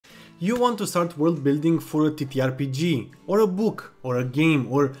You want to start world building for a TTRPG, or a book, or a game,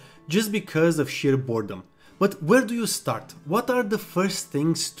 or just because of sheer boredom. But where do you start? What are the first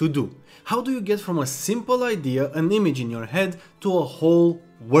things to do? How do you get from a simple idea, an image in your head, to a whole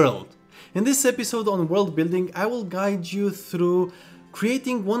world? In this episode on world building, I will guide you through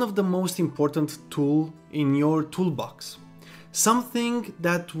creating one of the most important tools in your toolbox. Something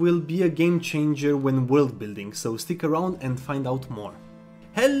that will be a game changer when world building, so stick around and find out more.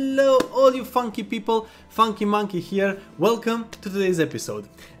 Hello all you funky people, Funky Monkey here, welcome to today's episode.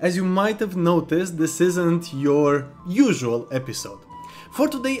 As you might have noticed, this isn't your usual episode. For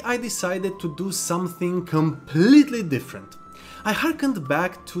today I decided to do something completely different. I harkened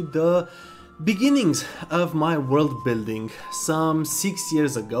back to the beginnings of my world building some 6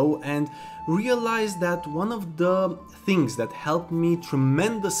 years ago and realized that one of the things that helped me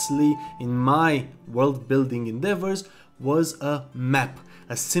tremendously in my world building endeavors was a map,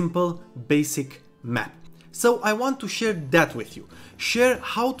 a simple basic map. So I want to share that with you. Share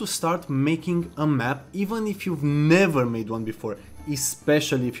how to start making a map even if you've never made one before,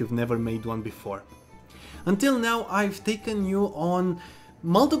 especially if you've never made one before. Until now I've taken you on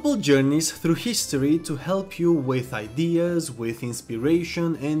multiple journeys through history to help you with ideas, with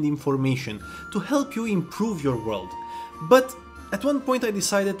inspiration and information, to help you improve your world. But at one point I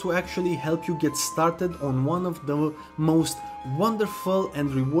decided to actually help you get started on one of the most wonderful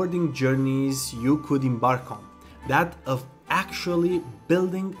and rewarding journeys you could embark on, that of actually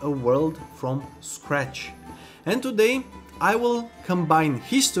building a world from scratch. And today I will combine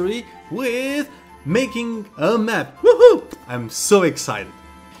history with making a map. Woohoo! I'm so excited.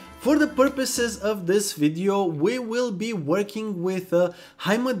 For the purposes of this video, we will be working with a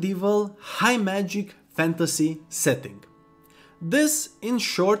high medieval, high magic fantasy setting. This, in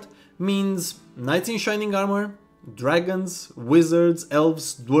short, means knights in shining armor, dragons, wizards,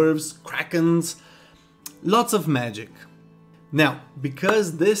 elves, dwarves, krakens, lots of magic. Now,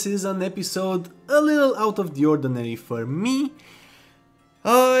 because this is an episode a little out of the ordinary for me,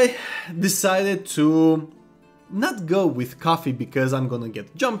 I decided to not go with coffee because I'm gonna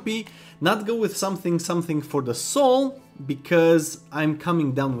get jumpy, not go with something for the soul because I'm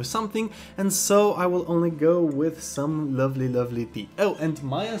coming down with something, and so I will only go with some lovely tea. Oh, and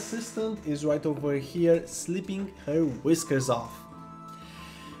my assistant is right over here sleeping her whiskers off.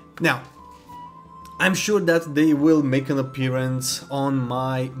 Now, I'm sure that they will make an appearance on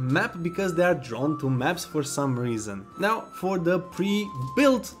my map because they are drawn to maps for some reason. Now, for the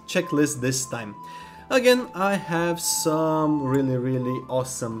pre-built checklist this time. Again, I have some really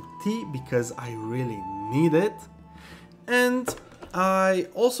awesome tea because I really need it. And I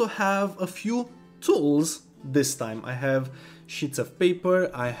also have a few tools this time. I have sheets of paper,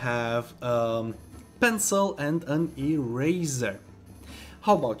 I have pencil and an eraser.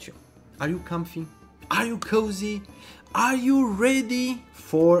 How about you? Are you comfy? Are you cozy? Are you ready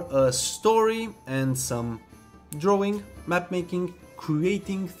for a story and some drawing, map making,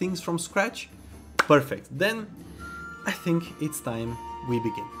 creating things from scratch? Perfect. Then I think it's time we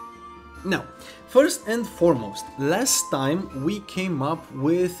begin. Now, first and foremost, last time we came up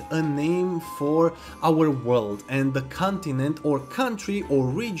with a name for our world and the continent or country or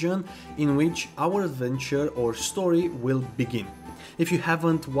region in which our adventure or story will begin. If you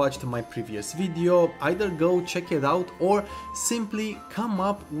haven't watched my previous video, either go check it out or simply come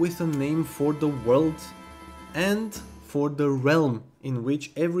up with a name for the world and for the realm in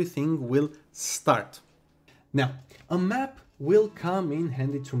which everything will start. Now, a map will come in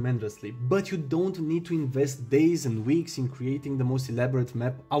handy tremendously, but you don't need to invest days and weeks in creating the most elaborate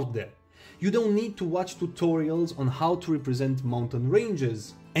map out there. You don't need to watch tutorials on how to represent mountain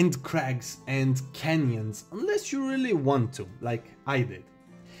ranges and crags and canyons unless you really want to, like I did.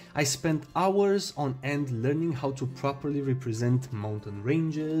 I spent hours on end learning how to properly represent mountain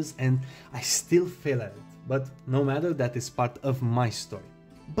ranges and I still fail at it, but no matter, that is part of my story.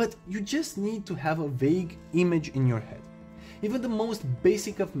 But you just need to have a vague image in your head. Even the most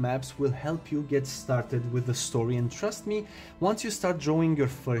basic of maps will help you get started with the story, and trust me, once you start drawing your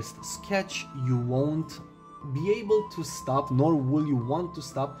first sketch, you won't be able to stop, nor will you want to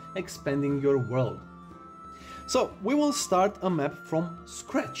stop expanding your world. So we will start a map from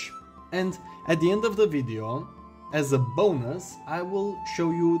scratch, and at the end of the video, as a bonus, I will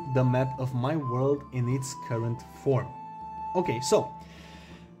show you the map of my world in its current form. Okay, so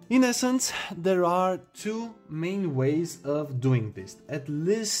in essence, there are two main ways of doing this, at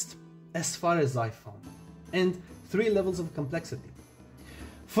least as far as I found, and 3 levels of complexity.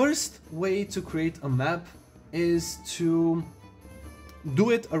 First way to create a map is to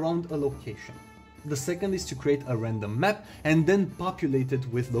do it around a location. The second is to create a random map and then populate it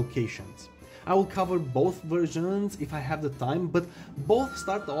with locations. I will cover both versions if I have the time, but both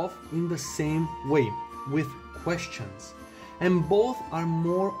start off in the same way, with questions. And both are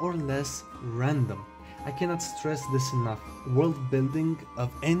more or less random. I cannot stress this enough. World building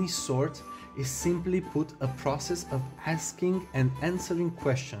of any sort is simply put a process of asking and answering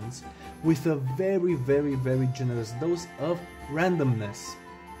questions with a very, very, very generous dose of randomness.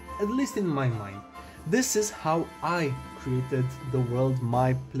 At least in my mind. This is how I created the world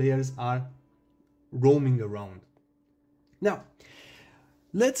my players are roaming around. Now,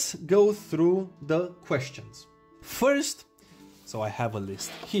 let's go through the questions. First, so I have a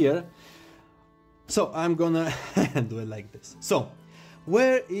list here. So I'm gonna do it like this. So,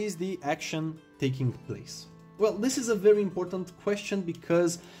 where is the action taking place? Well, this is a very important question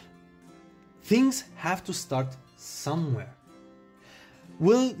because things have to start somewhere.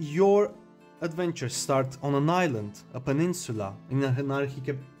 Will your adventure start on an island, a peninsula, in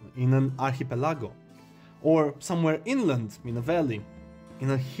an archipelago, or somewhere inland in a valley,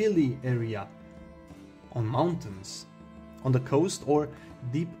 in a hilly area, on mountains, on the coast, or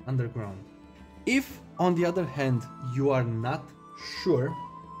deep underground? If, on the other hand, you are not sure,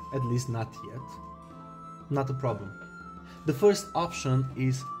 at least not yet, not a problem. The first option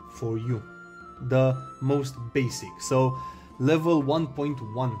is for you, the most basic, so level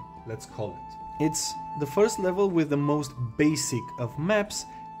 1.1, let's call it. It's the first level with the most basic of maps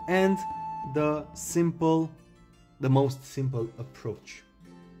and the most simple approach.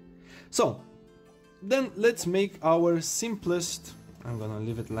 So, then let's make our simplest. I'm gonna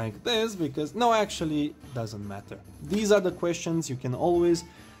leave it like this because no, actually doesn't matter. These are the questions, you can always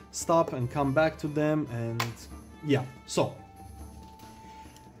stop and come back to them, and yeah. So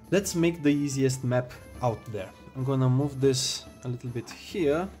let's make the easiest map out there. I'm gonna move this a little bit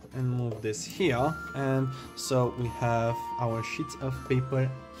here and move this here, and so we have our sheets of paper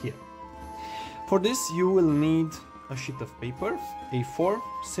here. For this you will need a sheet of paper, A4,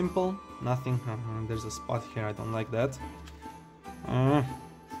 simple, nothing. There's a spot here, I don't like that.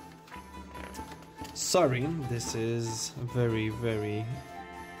 Sorry, this is very, very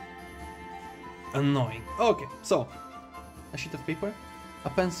annoying. Okay, so a sheet of paper, a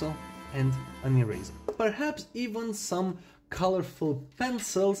pencil, and an eraser. Perhaps even some colorful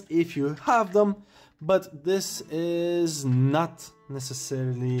pencils if you have them, but this is not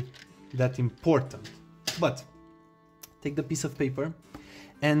necessarily that important. But take the piece of paper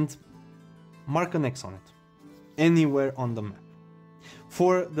and mark an X on it, anywhere on the map.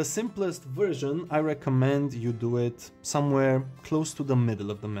 For the simplest version, I recommend you do it somewhere close to the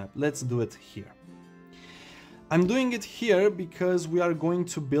middle of the map. Let's do it here. I'm doing it here because we are going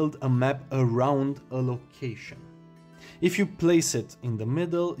to build a map around a location. If you place it in the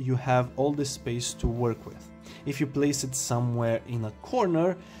middle, you have all the space to work with. If you place it somewhere in a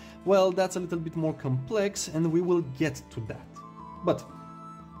corner, well, that's a little bit more complex and we will get to that. But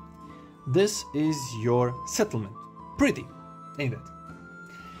this is your settlement. Pretty, ain't it?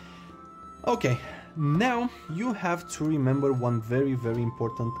 Okay, now you have to remember one very, very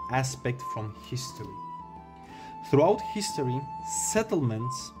important aspect from history. Throughout history,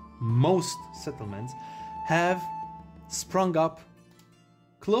 settlements, most settlements, have sprung up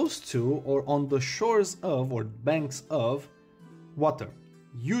close to or on the shores of or banks of water,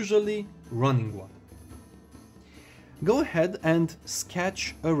 usually running water. Go ahead and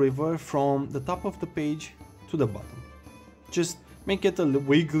sketch a river from the top of the page to the bottom. Just make it a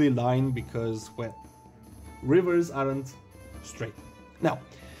wiggly line because, well, rivers aren't straight. Now,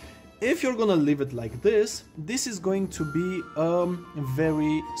 if you're gonna leave it like this, this is going to be a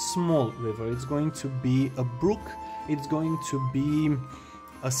very small river. It's going to be a brook, it's going to be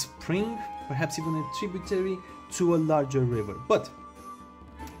a spring, perhaps even a tributary to a larger river. But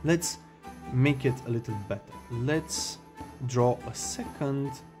let's make it a little better. Let's draw a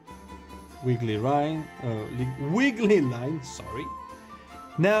second wiggly line, sorry.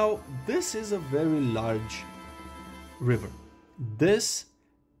 Now, this is a very large river. This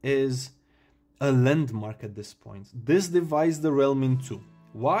is a landmark at this point. This divides the realm in two.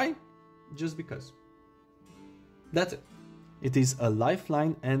 Why? Just because. That's it. It is a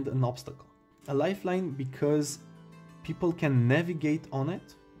lifeline and an obstacle. A lifeline because people can navigate on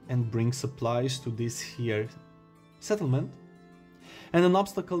it and bring supplies to this here settlement. And an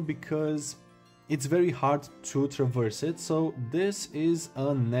obstacle because it's very hard to traverse it, so this is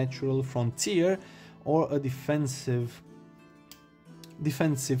a natural frontier or a defensive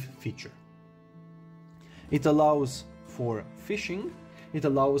feature. It allows for fishing, it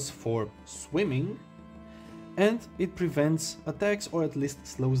allows for swimming, and it prevents attacks or at least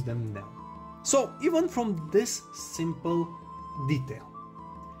slows them down. So even from this simple detail,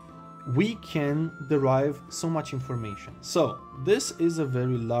 we can derive so much information. So this is a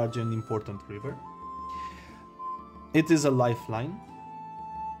very large and important river. It is a lifeline,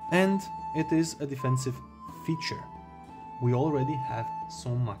 and it is a defensive feature. We already have so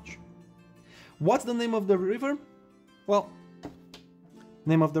much. What's the name of the river? Well,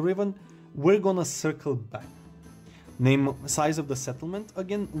 name of the river, we're gonna circle back. Name, size of the settlement,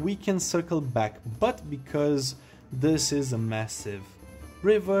 again, we can circle back, but because this is a massive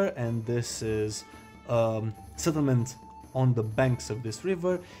river and this is settlement on the banks of this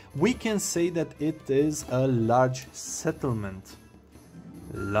river, we can say that it is a large settlement.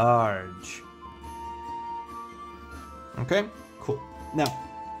 Large. Okay, cool. Now,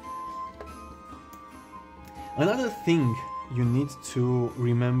 another thing you need to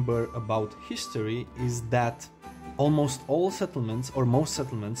remember about history is that almost all settlements, or most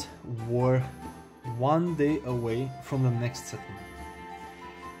settlements, were one day away from the next settlement.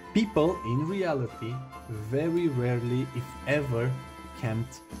 People, in reality, very rarely, if ever,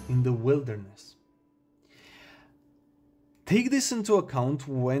 camped in the wilderness. Take this into account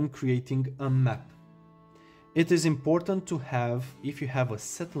when creating a map. It is important to have, if you have a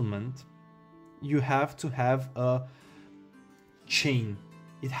settlement, you have to have a chain.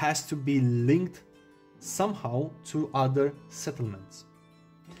 It has to be linked somehow to other settlements.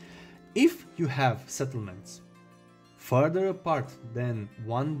 If you have settlements further apart than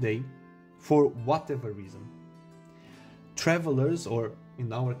one day, for whatever reason, travelers, or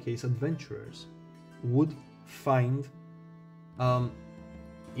in our case adventurers, would find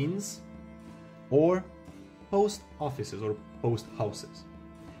inns or post offices or post houses,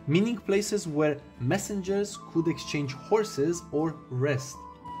 meaning places where messengers could exchange horses or rest.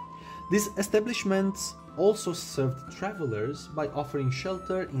 These establishments also served travelers by offering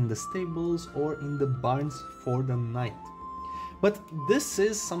shelter in the stables or in the barns for the night. But this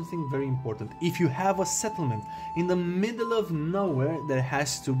is something very important. If you have a settlement in the middle of nowhere, there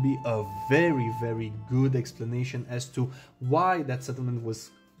has to be a very, very good explanation as to why that settlement was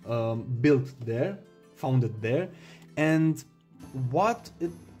built there, founded there, and what's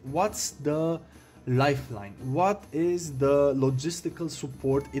the lifeline, what is the logistical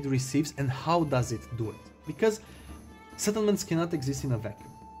support it receives, and how does it do it, because settlements cannot exist in a vacuum.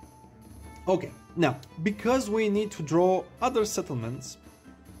 Okay, now, because we need to draw other settlements,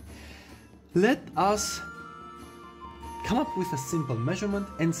 let us come up with a simple measurement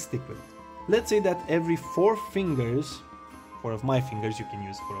and stick with it. Let's say that every 4 fingers, 4 of my fingers, you can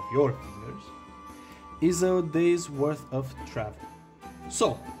use 4 of your fingers, is a day's worth of travel.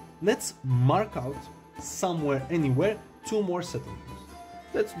 So, let's mark out somewhere, anywhere, 2 more settlements.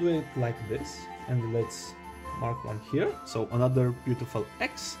 Let's do it like this, and let's mark one here, so another beautiful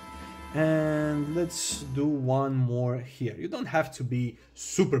X, and let's do one more here. You don't have to be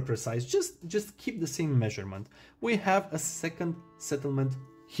super precise, just keep the same measurement. We have a second settlement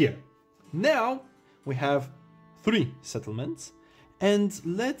here. Now we have 3 settlements, and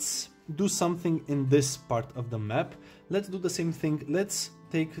let's do something in this part of the map. Let's do the same thing. Let's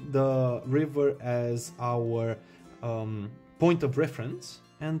take the river as our point of reference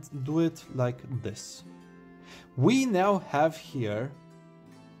and do it like this. We now have here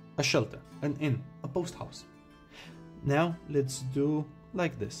a shelter, an inn, a post house. Now let's do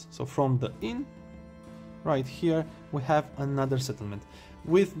like this. So from the inn right here we have another settlement.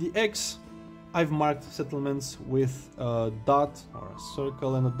 With the X I've marked settlements with a dot or a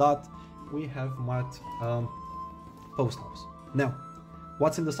circle and a dot. We have marked post house. Now,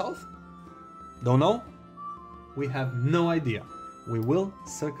 what's in the south? Don't know? We have no idea. We will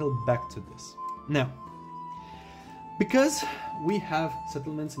circle back to this. Now, because we have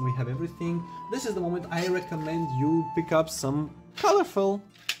settlements and we have everything, this is the moment I recommend you pick up some colorful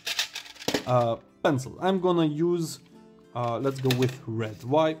pencil. I'm gonna use, let's go with red.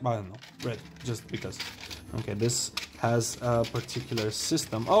 Why? I don't know. Red, just because. Okay, this has a particular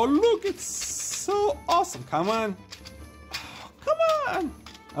system. Oh, look, it's so awesome. Come on. Oh, come on.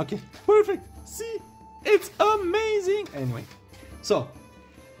 Okay, perfect. See, it's amazing. Anyway, so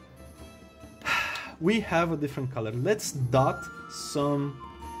we have a different color. Let's dot some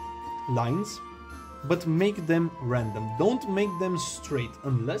lines, but make them random. Don't make them straight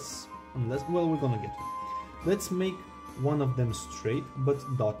unless, well, we're gonna get to it. Let's make one of them straight, but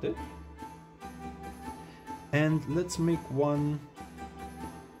dotted. And let's make one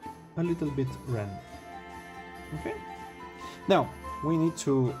a little bit random. Okay. Now we need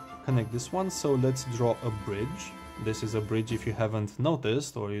to connect this one, so let's draw a bridge. This is a bridge, if you haven't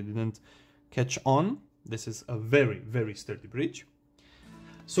noticed or you didn't catch on. This is a very, very sturdy bridge.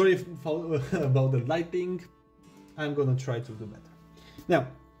 Sorry about the lighting. I'm gonna try to do better. Now,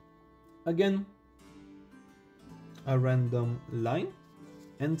 again, a random line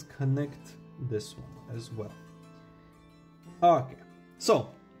and connect this one as well. Okay, so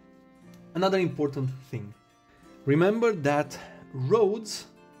another important thing. Remember that roads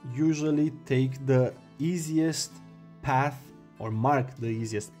usually take the easiest path or mark the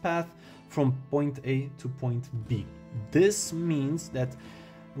easiest path from point A to point B. This means that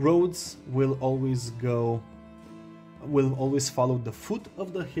roads will always follow the foot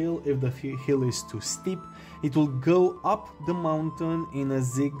of the hill. If the hill is too steep, it will go up the mountain in a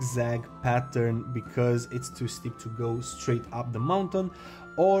zigzag pattern because it's too steep to go straight up the mountain,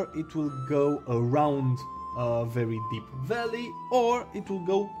 or it will go around a very deep valley, or it will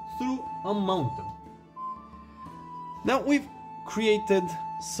go through a mountain. Now we've created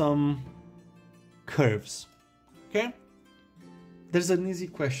some curves, okay? There's an easy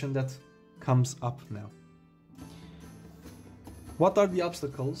question that comes up now. What are the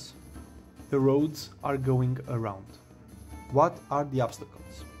obstacles the roads are going around? What are the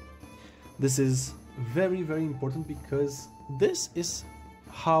obstacles? This is very, very important because this is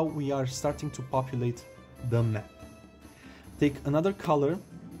how we are starting to populate the map. Take another color,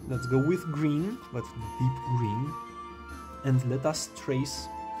 let's go with green, but deep green, and let us trace,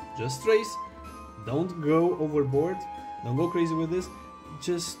 just trace, don't go overboard, don't go crazy with this,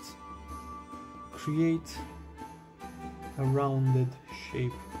 just create a rounded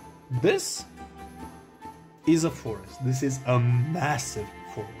shape. This is a forest. This is a massive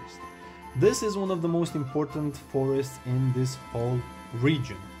forest. This is one of the most important forests in this whole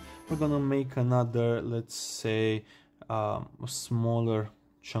region. We're gonna make another, let's say, a smaller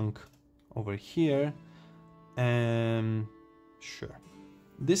chunk over here, and sure,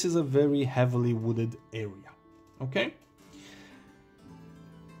 this is a very heavily wooded area. Okay,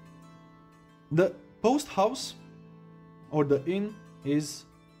 the post house or the inn is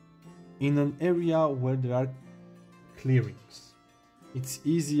in an area where there are clearings. It's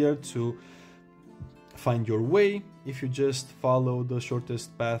easier to find your way. If you just follow the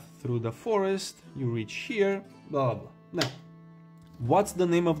shortest path through the forest, you reach here, blah blah. Now, what's the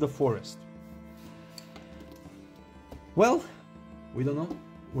name of the forest? Well, we don't know.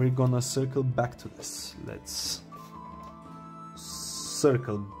 We're gonna circle back to this. Let's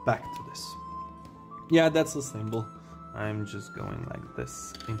circle back to this. Yeah, that's the symbol. I'm just going like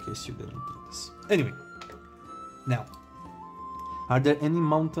this in case you didn't notice. Anyway, now, are there any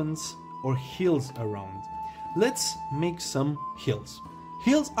mountains or hills around? Let's make some hills.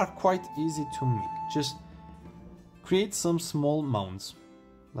 Hills are quite easy to make. Just create some small mounds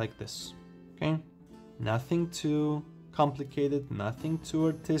like this. Okay, nothing too complicated, nothing too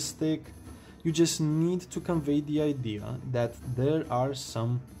artistic. You just need to convey the idea that there are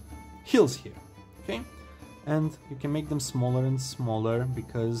some hills here. Okay, and you can make them smaller and smaller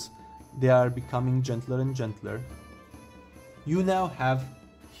because they are becoming gentler and gentler. You now have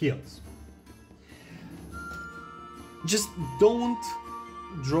hills. Just don't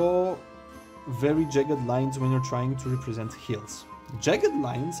draw very jagged lines when you're trying to represent hills. Jagged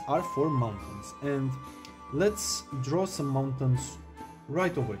lines are for mountains, and let's draw some mountains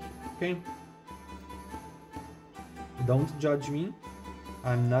right over here, okay? Don't judge me.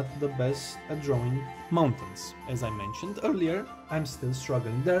 I'm not the best at drawing mountains. As I mentioned earlier, I'm still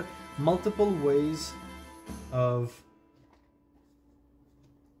struggling. There are multiple ways of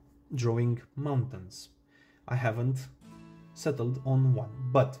drawing mountains. I haven't settled on one,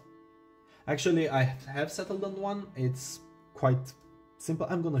 but actually I have settled on one. It's quite simple.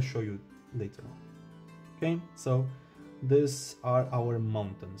 I'm gonna show you later on. Okay, so these are our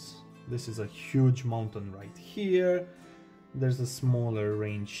mountains. This is a huge mountain right here. There's a smaller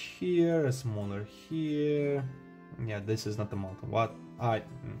range here, a smaller here. Yeah, this is not a mountain. What?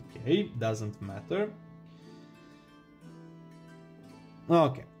 Okay, doesn't matter.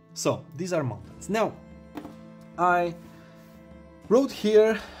 Okay, so these are mountains. Now, I wrote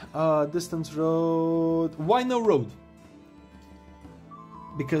here, distance road. Why no road?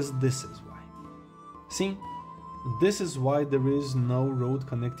 Because this is why. See? This is why there is no road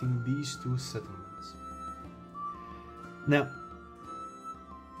connecting these two settlements. Now,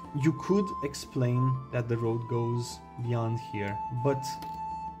 you could explain that the road goes beyond here, but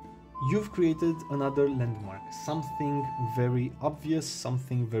you've created another landmark, something very obvious,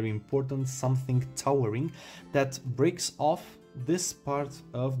 something very important, something towering that breaks off this part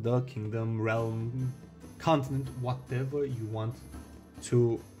of the kingdom, realm, continent, whatever you want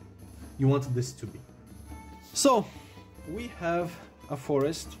this to be. So we have a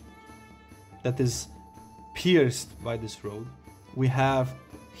forest that is pierced by this road. We have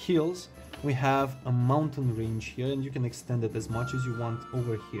hills, we have a mountain range here, and you can extend it as much as you want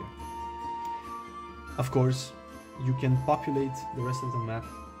over here. Of course, you can populate the rest of the map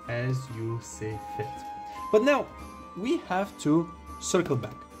as you see fit. But now, we have to circle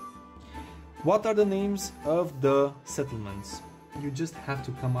back. What are the names of the settlements? You just have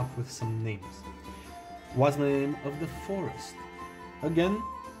to come up with some names. What's the name of the forest? Again,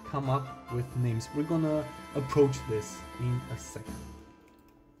 come up with names. We're gonna approach this in a second.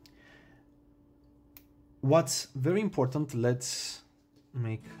 What's very important, let's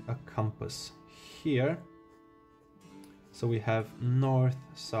make a compass here. So we have north,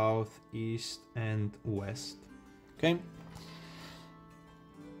 south, east, and west. Okay.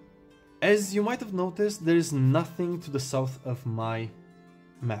 As you might have noticed, there is nothing to the south of my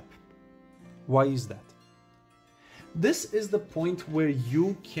map. Why is that? This is the point where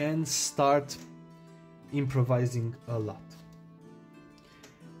you can start improvising a lot.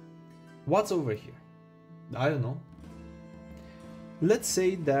 What's over here? I don't know. Let's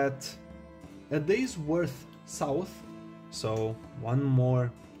say that a day's worth south, so one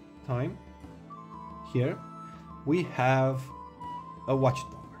more time, here we have a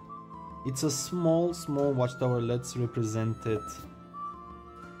watchtower. It's a small watchtower. Let's represent it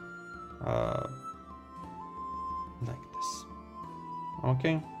like this.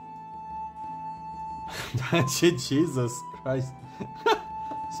 Okay. Jesus Christ.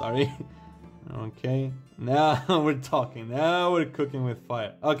 Sorry. Okay. Now we're talking. Now we're cooking with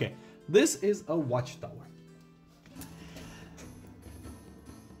fire. Okay. This is a watchtower.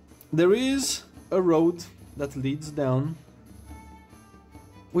 There is a road that leads down.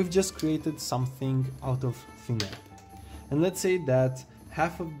 We've just created something out of thin air. And let's say that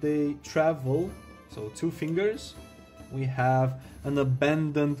half of the travel, so 2 fingers, we have an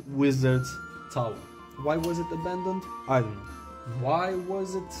abandoned wizard's tower. Why was it abandoned? I don't know. Why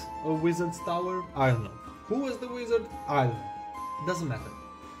was it a wizard's tower? I don't know. Who was the wizard? I don't know. It doesn't matter.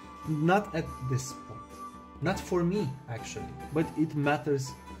 Not at this point. Not for me, actually. But it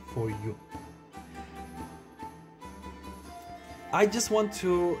matters for you. I just want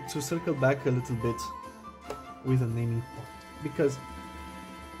to circle back a little bit with the naming part, because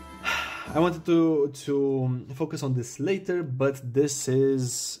I wanted to focus on this later, but this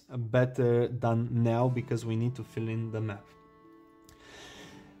is better done now because we need to fill in the map.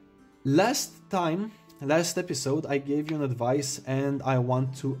 Last episode, I gave you an advice and I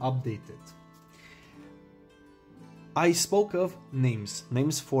want to update it. I spoke of names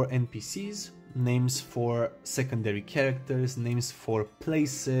for NPCs, names for secondary characters, names for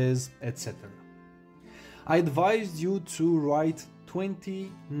places, etc. I advised you to write 20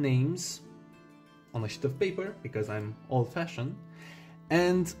 names on a sheet of paper, because I'm old-fashioned,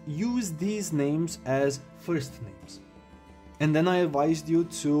 and use these names as first names. And then I advised you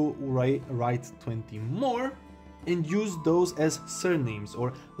to write 20 more and use those as surnames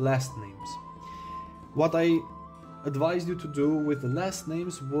or last names. What I advised you to do with the last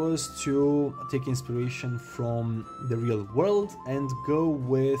names was to take inspiration from the real world and go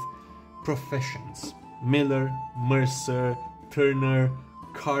with professions: miller, mercer, turner,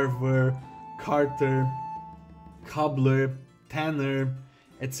 carver, carter, cobbler, tanner,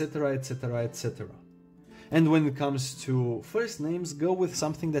 etc, etc, etc. And when it comes to first names, go with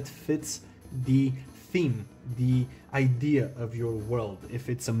something that fits the theme, the idea of your world. If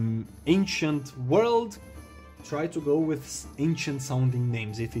it's an ancient world, try to go with ancient sounding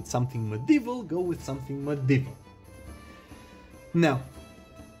names. If it's something medieval, go with something medieval. Now,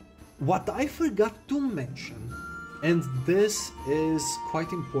 what I forgot to mention, and this is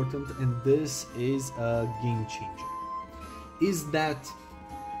quite important and this is a game changer, is that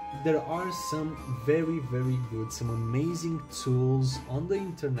there are some very good, some amazing tools on the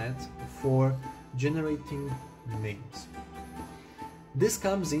internet for generating names. This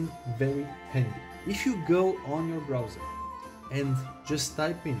comes in very handy. If you go on your browser and just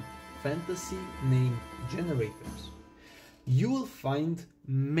type in fantasy name generators, you will find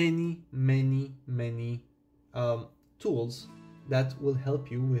many tools that will help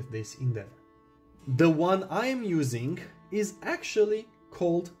you with this endeavor. The one I am using is actually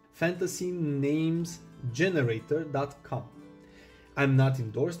called fantasynamesgenerator.com. I'm not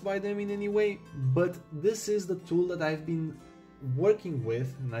endorsed by them in any way, but this is the tool that I've been working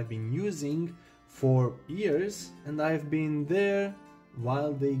with and I've been using for years, and I've been there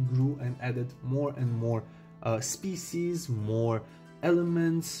while they grew and added more and more species, more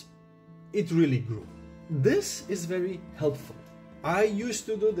elements. It really grew. This is very helpful. I used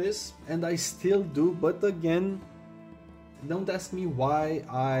to do this and I still do, but again, don't ask me why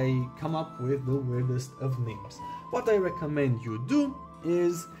I come up with the weirdest of names. What I recommend you do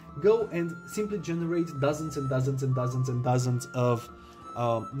is go and simply generate dozens and dozens and dozens and dozens of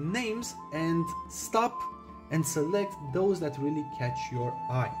names and stop and select those that really catch your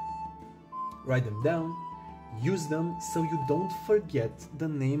eye. Write them down, use them so you don't forget the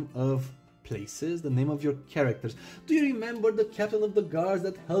name of places, the name of your characters. Do you remember the captain of the guards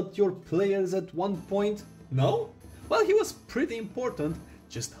that helped your players at one point? No? Well, he was pretty important.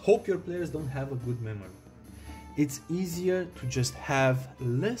 Just hope your players don't have a good memory. It's easier to just have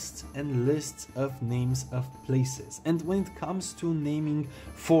lists and lists of names of places. And when it comes to naming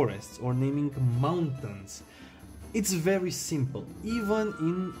forests or naming mountains, it's very simple. Even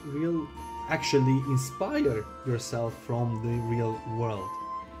in real, actually inspire yourself from the real world.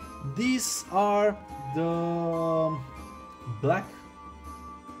 These are the Black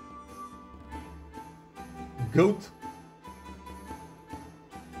Goat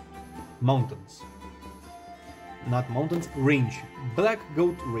Mountains. Not mountains, range. Black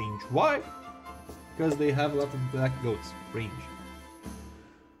Goat Range. Why? Because they have a lot of black goats. Range.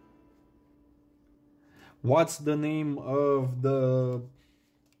 What's the name of the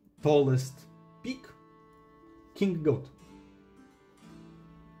tallest peak? King Goat.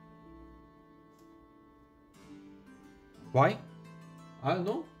 Why? I don't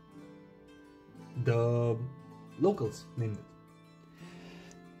know. The locals named it.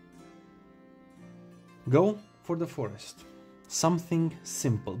 Go for the forest. Something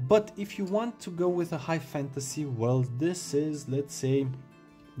simple. But if you want to go with a high fantasy world, this is, let's say,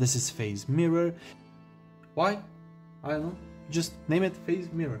 this is Phase Mirror. Why? I don't know. Just name it Phase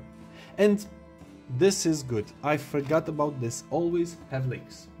Mirror. And this is good. I forgot about this. Always have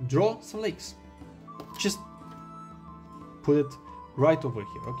lakes. Draw some lakes. Just put it right over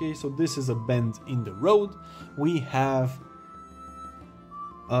here. Okay, so this is a bend in the road. We have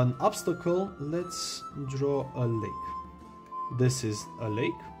an obstacle. Let's draw a lake. This is a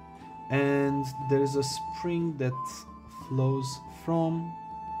lake, and there is a spring that flows from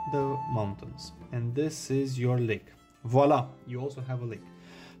the mountains, and this is your lake. Voila, you also have a lake.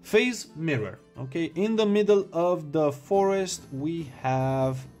 Phase Mirror. Okay, in the middle of the forest we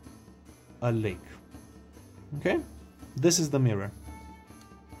have a lake. Okay, this is the mirror.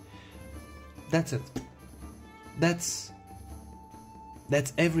 That's it. That's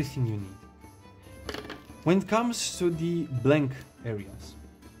everything you need. When it comes to the blank areas,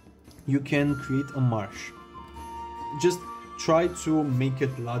 you can create a marsh. Just try to make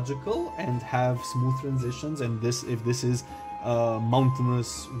it logical and have smooth transitions, and this, if this is a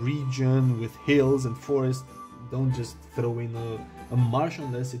mountainous region with hills and forest, don't just throw in a marsh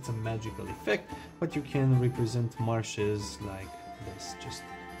unless it's a magical effect, but you can represent marshes like this, just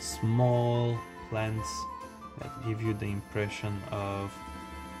small plants that give you the impression of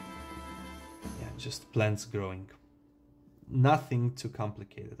just plants growing. Nothing too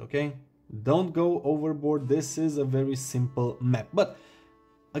complicated, okay? Don't go overboard. This is a very simple map, but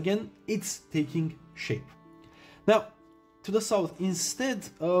again, it's taking shape. Now, to the south, instead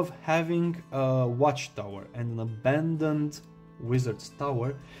of having a watchtower and an abandoned wizard's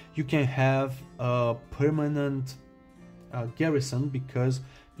tower, you can have a permanent garrison because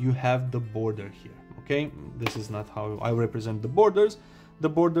you have the border here, okay? This is not how I represent the borders. The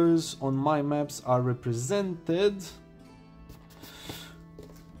borders on my maps are represented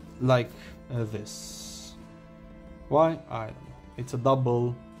like this. Why? I don't know. It's a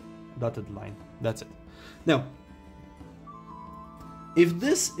double dotted line. That's it. Now, if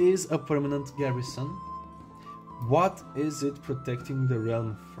this is a permanent garrison, what is it protecting the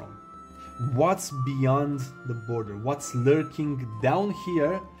realm from? What's beyond the border? What's lurking down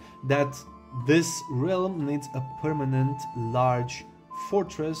here that this realm needs a permanent large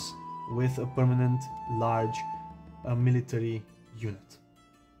fortress with a permanent large military unit?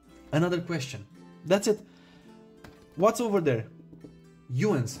 Another question. That's it. What's over there?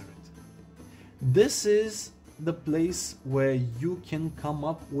 You answer it. This is the place where you can come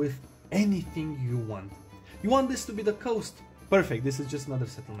up with anything you want. You want this to be the coast? Perfect, this is just another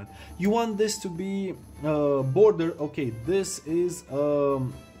settlement. You want this to be a border? Okay, this is a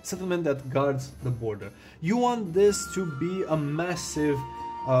settlement that guards the border. You want this to be a massive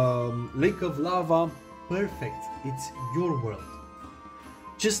lake of lava? Perfect, it's your world.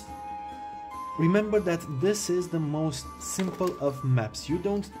 Just remember that this is the most simple of maps. You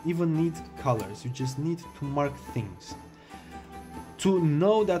don't even need colors, you just need to mark things. To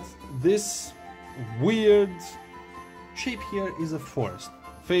know that this weird shape here is a forest.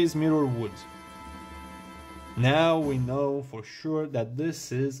 Phase Mirror Wood. Now we know for sure that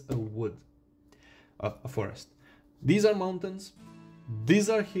this is a wood, a forest. These are mountains, these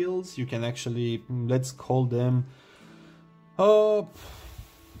are hills. You can actually, let's call them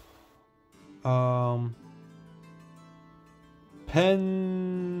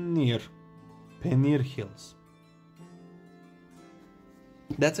Panir Hills.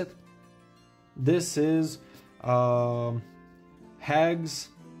 That's it. This is Hags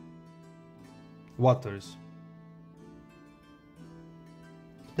Waters.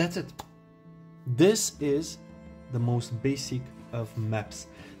 That's it. This is the most basic of maps.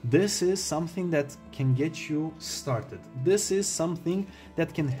 This is something that can get you started. This is something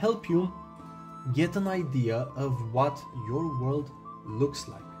that can help you get an idea of what your world looks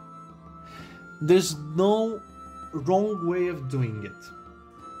like. There's no wrong way of doing it.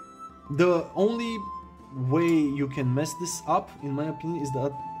 The only way you can mess this up, in my opinion, is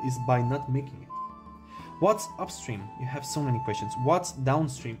by not making it. What's upstream? You have so many questions. What's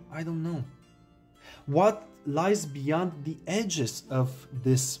downstream? I don't know. What lies beyond the edges of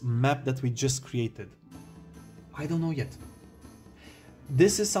this map that we just created? I don't know yet.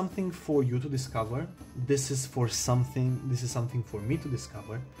 This is something for you to discover. This is something for me to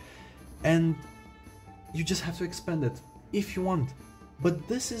discover. And you just have to expand it if you want. But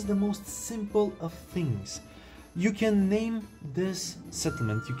this is the most simple of things. You can name this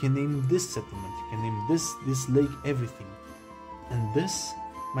settlement, you can name this settlement, you can name this lake, everything. And this,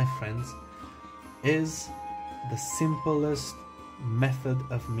 my friends, is the simplest method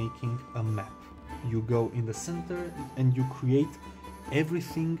of making a map. You go in the center and you create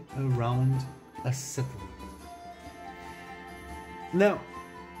everything around a settlement. Now,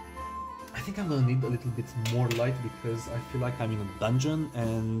 I think I'm gonna need a little bit more light because I feel like I'm in a dungeon,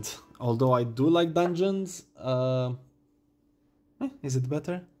 and although I do like dungeons, is it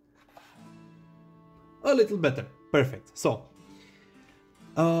better? A little better. Perfect. So,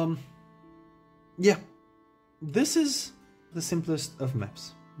 yeah, this is the simplest of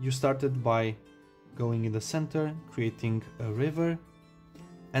maps. You started by going in the center, creating a river,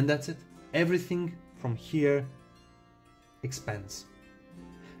 and that's it. Everything from here expands.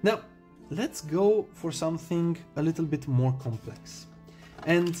 Now, let's go for something a little bit more complex.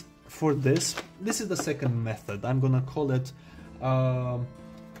 And for this is the second method. I'm gonna call it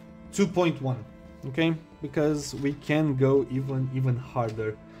 2.1, okay? Because we can go even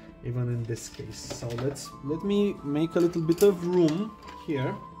harder, even in this case. So let me make a little bit of room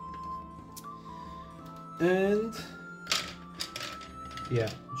here. And yeah,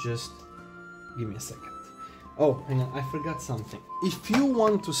 just give me a second. Oh, hang on, I forgot something. If you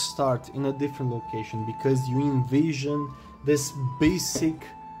want to start in a different location because you envision this basic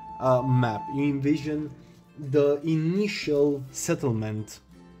map, you envision the initial settlement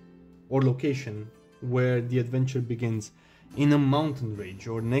or location where the adventure begins in a mountain range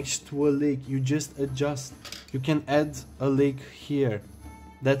or next to a lake, you just adjust. You can add a lake here.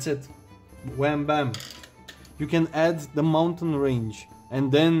 That's it. Wham bam. You can add the mountain range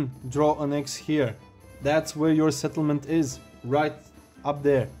and then draw an X here. That's where your settlement is, right up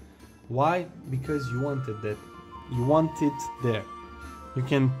there. Why? Because you wanted that. You want it there. You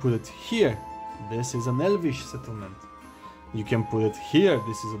can put it here. This is an elvish settlement. You can put it here.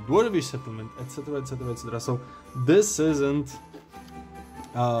 This is a dwarvish settlement, etc., etc., etc. So this isn't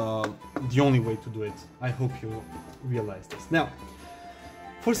the only way to do it. I hope you realize this. Now,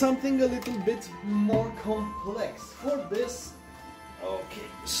 for something a little bit more complex, for this, okay,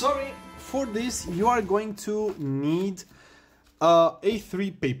 sorry. For this, you are going to need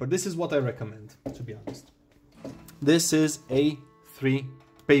A3 paper. This is what I recommend, to be honest. This is A3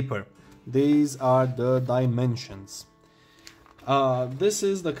 paper. These are the dimensions. This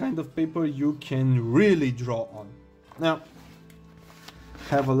is the kind of paper you can really draw on. Now,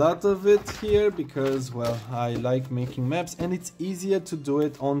 have a lot of it here because, well, I like making maps and it's easier to do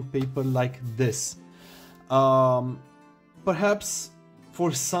it on paper like this. Perhaps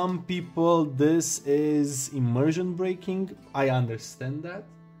for some people this is immersion breaking. I understand that.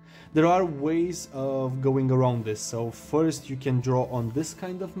 There are ways of going around this. So first you can draw on this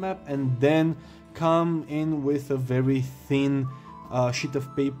kind of map and then come in with a very thin sheet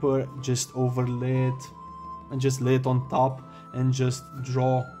of paper, just overlay it and just lay it on top and just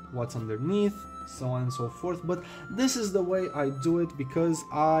draw what's underneath, so on and so forth. But this is the way I do it because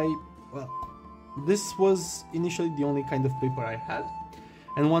this was initially the only kind of paper I had.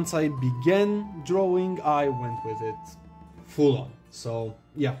 And once I began drawing, I went with it full on. So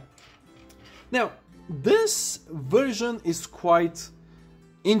yeah. Now, this version is quite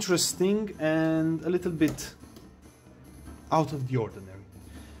interesting and a little bit out of the ordinary.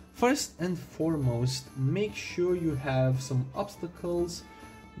 First and foremost, make sure you have some obstacles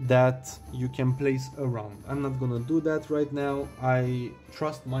that you can place around. I'm not gonna do that right now. I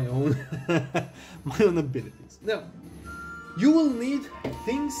trust my own my own abilities. Now, You will need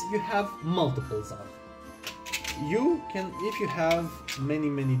things you have multiples of. You can, if you have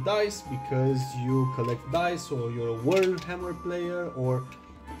many dice because you collect dice, or you're a Warhammer player, or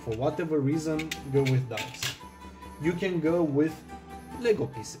for whatever reason, go with dice. You can go with Lego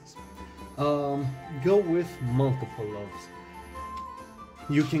pieces. Go with multiple loaves.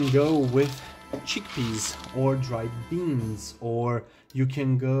 You can go with chickpeas or dried beans, or you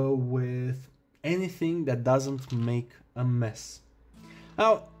can go with anything that doesn't make a mess.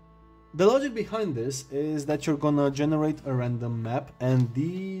 Now, the logic behind this is that you're gonna generate a random map, and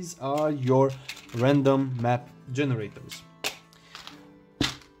these are your random map generators.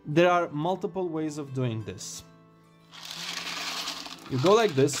 There are multiple ways of doing this. You go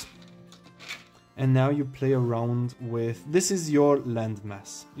like this, and now you play around with, this is your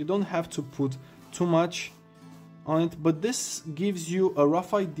landmass. You don't have to put too much on it, but this gives you a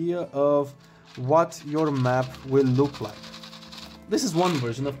rough idea of what your map will look like. This is one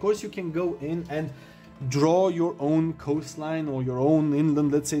version. Of course, you can go in and draw your own coastline or your own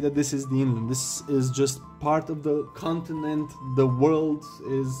inland. Let's say that this is the inland. This is just part of the continent the world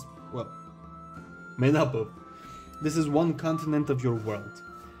is, well, made up of. This is one continent of your world.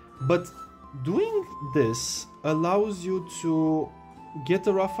 But doing this allows you to get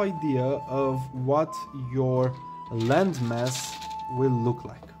a rough idea of what your landmass will look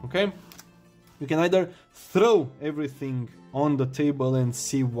like, okay? You can either throw everything on the table and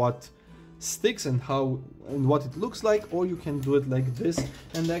see what sticks and how and what it looks like, or you can do it like this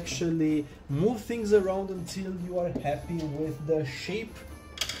and actually move things around until you are happy with the shape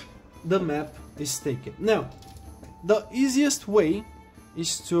the map is taken. Now, the easiest way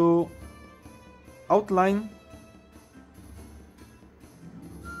is to outline,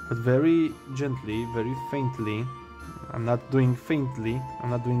 but very gently, very faintly. I'm not doing it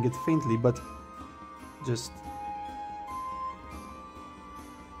faintly, but just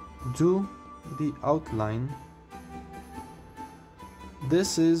do the outline.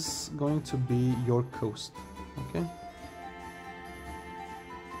 This is going to be your coast, okay?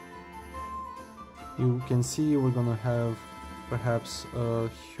 You can see we're gonna have perhaps a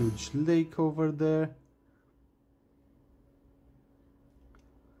huge lake over there.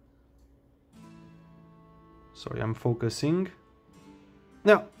 Sorry, I'm focusing.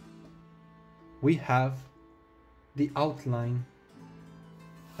 Now, we have the outline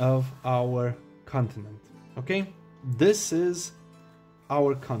of our continent, okay? This is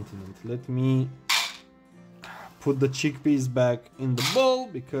our continent. Let me put the chickpeas back in the bowl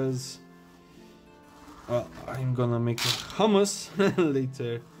because I'm gonna make hummus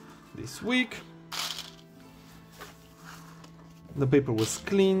later this week. The paper was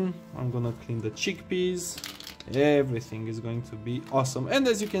clean. I'm gonna clean the chickpeas. Everything is going to be awesome, and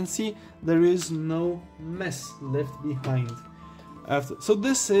as you can see, there is no mess left behind after. So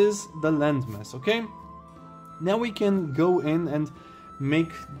this is the landmass, okay? Now we can go in and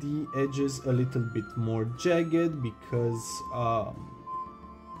make the edges a little bit more jagged, because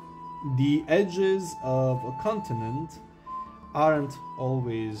the edges of a continent aren't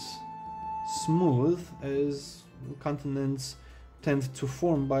always smooth, as continents tend to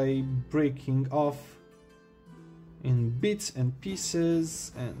form by breaking off in bits and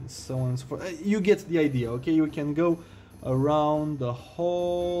pieces and so on and so forth. You get the idea, okay? You can go around the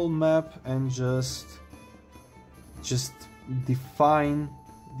whole map and just define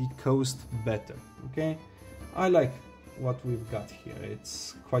the coast better, okay? I like what we've got here.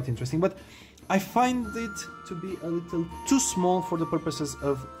 It's quite interesting, but I find it to be a little too small for the purposes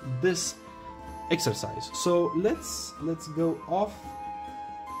of this exercise. So let's go off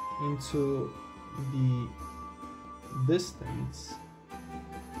into the distance,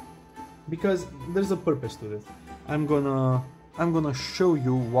 because there's a purpose to this. I'm gonna show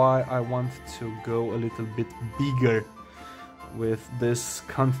you why I want to go a little bit bigger with this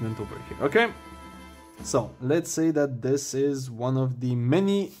continent over here, okay? So let's say that this is one of the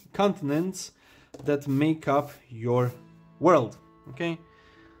many continents that make up your world, okay?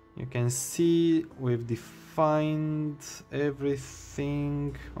 You can see we've defined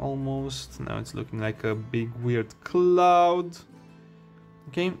everything almost. Now it's looking like a big weird cloud,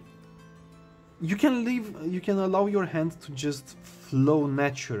 okay? You can allow your hand to just flow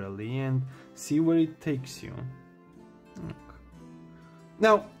naturally and see where it takes you.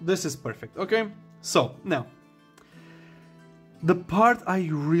 Now this is perfect, okay? So now, the part I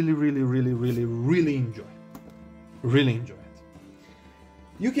really enjoy it.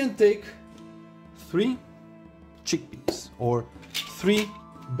 You can take 3 chickpeas or 3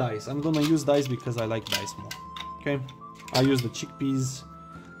 dice. I'm gonna use dice because I like dice more, okay? I use the chickpeas.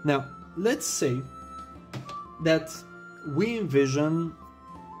 Now, let's say that we envision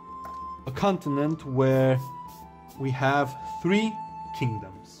a continent where we have 3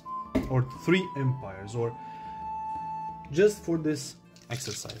 kingdoms or 3 empires, or just for this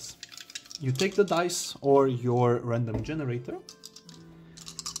exercise, you take the dice or your random generator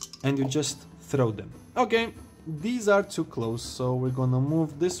and you just throw them. Okay, these are too close, so we're gonna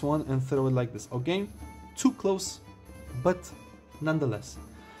move this one and throw it like this. Okay, too close, but nonetheless,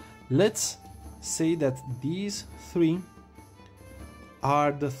 let's say that these 3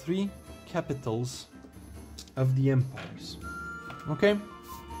 are the 3 capitals of the empires. Okay,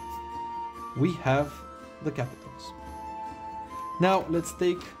 we have the capitals. Now let's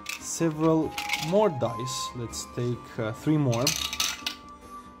take several more dice. Let's take 3 more,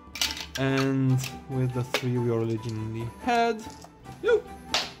 and with the 3 we originally had.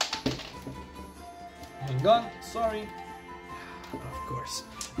 Hang on, sorry. Of course.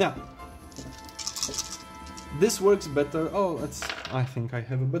 Now this works better. Oh, I think I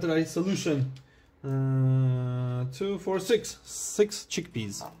have a better solution. 2, 4, 6. 6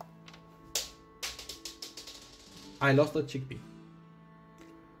 chickpeas. I lost a chickpea.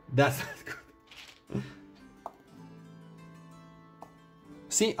 That's not good.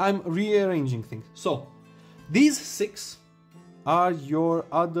 See, I'm rearranging things. So, these 6 are your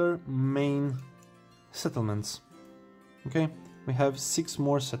other main settlements. Okay, we have 6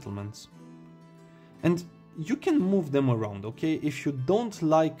 more settlements. And you can move them around, okay? If you don't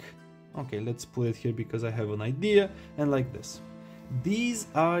like... Okay, let's put it here because I have an idea, and like this. These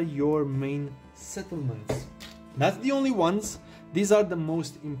are your main settlements. Not the only ones, these are the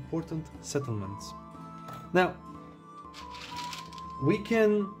most important settlements. Now, we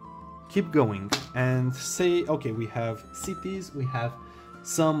can keep going and say, okay, we have cities, we have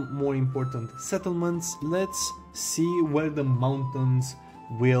some more important settlements. Let's see where the mountains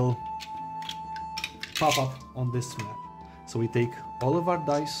will pop up on this map. So we take all of our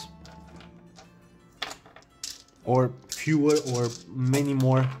dice, or fewer or many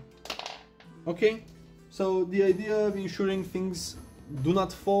more. Okay, so the idea of ensuring things do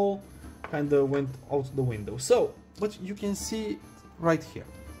not fall kind of went out the window. So, but you can see right here,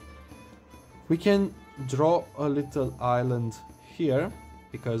 we can draw a little island here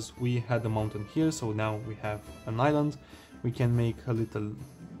because we had a mountain here, so now we have an island. We can make a little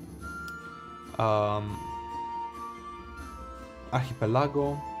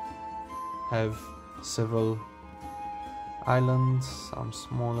archipelago, have several islands, some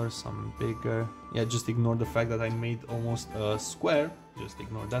smaller, some bigger. Yeah, just ignore the fact that I made almost a square. Just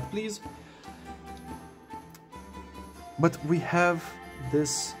ignore that, please. But we have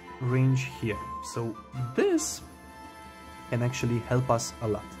this range here, so this can actually help us a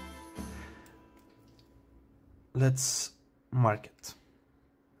lot. Let's market,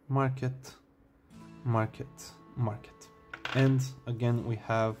 market, market, market, and again we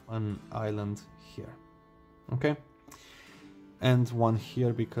have an island here. Okay, and one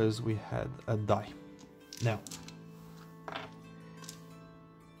here because we had a die. Now,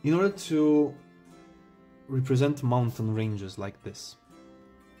 in order to represent mountain ranges like this,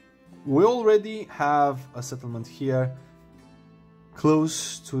 we already have a settlement here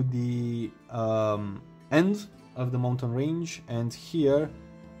close to the end of the mountain range and here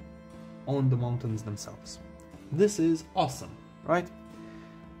on the mountains themselves. This is awesome, right?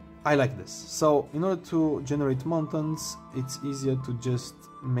 I like this. So in order to generate mountains, it's easier to just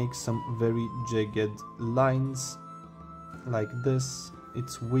make some very jagged lines like this.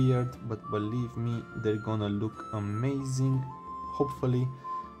 It's weird, but believe me, they're gonna look amazing, hopefully,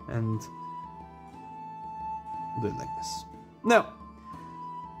 and do it like this. Now,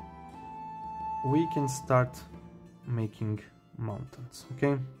 we can start making mountains,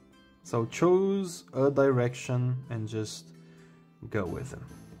 okay? So choose a direction and just go with them.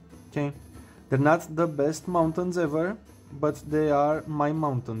 Okay, they're not the best mountains ever, but they are my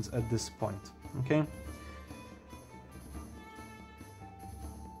mountains at this point. Okay,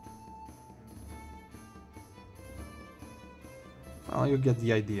 well, you get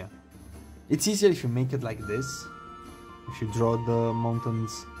the idea. It's easier if you make it like this, if you draw the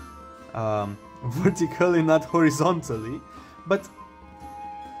mountains vertically, not horizontally, but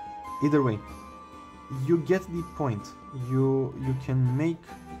either way, you get the point. You can make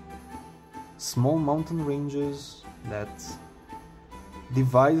small mountain ranges that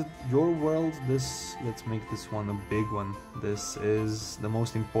divide your world. This, let's make this one a big one. This is the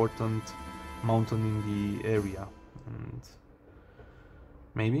most important mountain in the area, and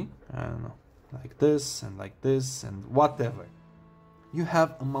maybe, I don't know, like this and whatever. You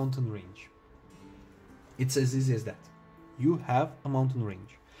have a mountain range. It's as easy as that. You have a mountain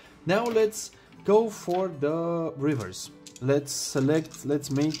range. Now let's go for the rivers. Let's select,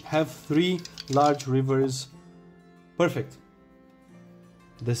 have 3 large rivers. Perfect.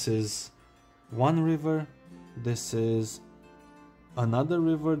 This is one river, this is another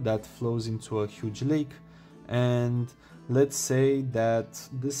river that flows into a huge lake, and let's say that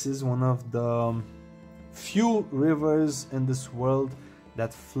this is one of the few rivers in this world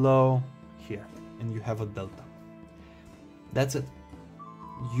that flow here, and you have a delta. That's it.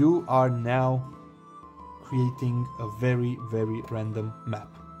 You are now creating a very, very random map.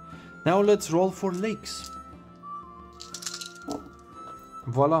 Now let's roll for lakes.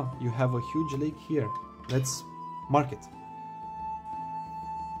 Voila, you have a huge lake here. Let's mark it.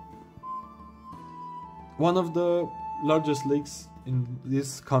 One of the largest lakes in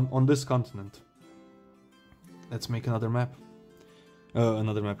on this continent. Let's make another map.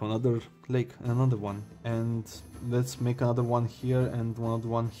 Another lake, another one, and let's make another one here and another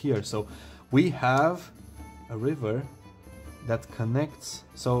one here. So we have a river that connects.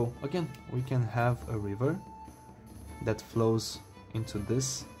 So again, we can have a river that flows into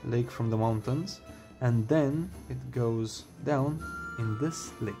this lake from the mountains, and then it goes down in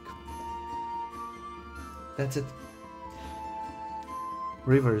this lake. That's it.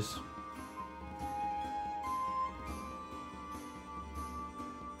 Rivers.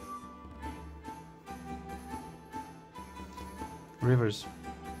 Rivers.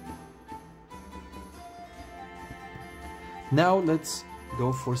 Now let's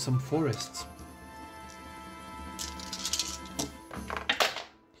go for some forests.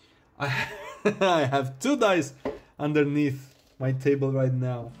 I have 2 dice underneath my table right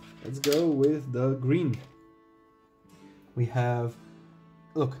now. Let's go with the green. We have,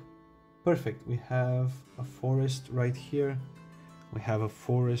 look, perfect. We have a forest right here. We have a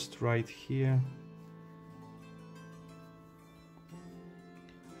forest right here.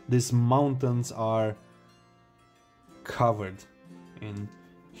 These mountains are covered in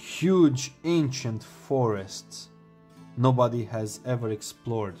huge ancient forests nobody has ever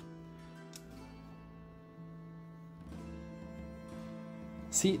explored.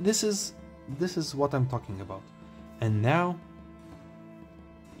 See, this is what I'm talking about. And now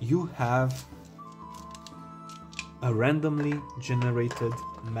you have a randomly generated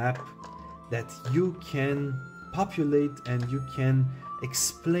map that you can populate and you can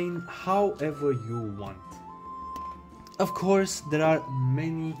explain however you want. Of course, there are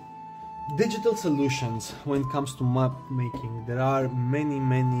many digital solutions when it comes to map making. There are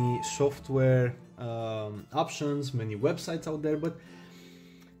many software options, many websites out there, but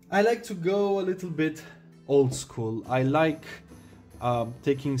I like to go a little bit old school. I like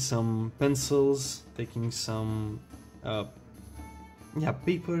taking some pencils, taking some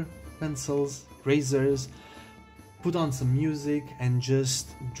paper, pencils, razors, put on some music and just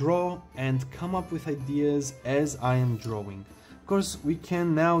draw and come up with ideas as I am drawing. Of course, we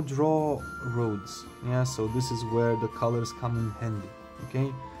can now draw roads. Yeah, so this is where the colors come in handy.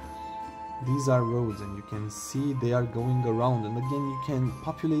 Okay, these are roads and you can see they are going around, and again you can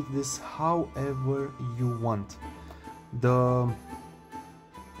populate this however you want. The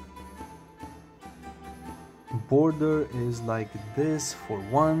border is like this for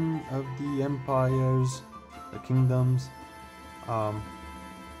one of the empires, the kingdoms.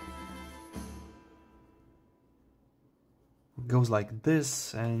 It goes like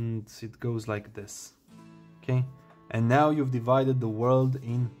this and it goes like this. Okay, and now you've divided the world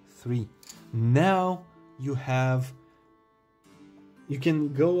in 3. Now you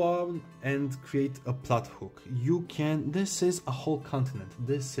can go on and create a plot hook. This is a whole continent,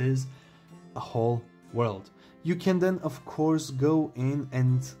 this is a whole world. You can then of course go in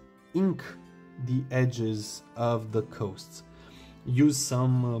and ink the edges of the coasts. Use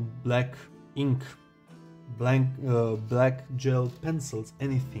some black ink, black gel pencils,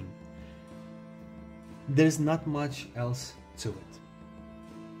 anything. There's not much else to it.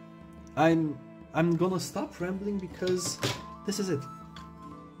 I'm gonna stop rambling because this is it.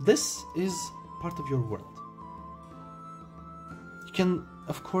 This is part of your world. You can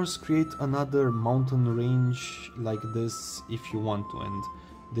of course create another mountain range like this if you want to, and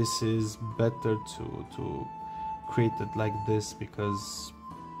this is better to create it like this because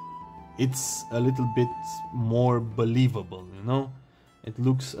it's a little bit more believable, you know? It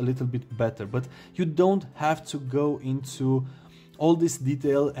looks a little bit better, but you don't have to go into all this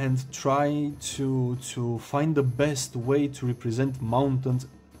detail and try to find the best way to represent mountains.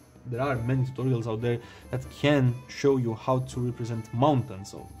 There are many tutorials out there that can show you how to represent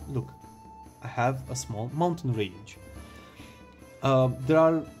mountains. So look, I have a small mountain range. There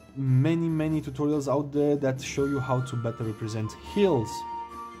are many tutorials out there that show you how to better represent hills.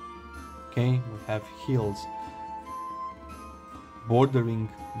 Okay, we have hills bordering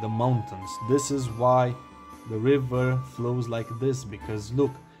the mountains. This is why the river flows like this, because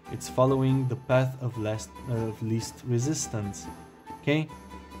look, it's following the path of least resistance. Okay,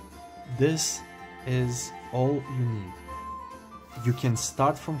 this is all you need. You can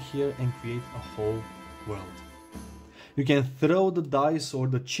start from here and create a whole world. You can throw the dice or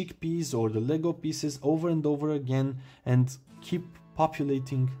the chickpeas or the Lego pieces over and over again and keep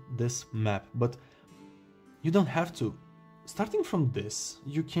populating this map, but you don't have to. Starting from this,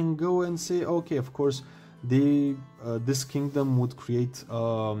 you can go and say, okay, of course, this kingdom would create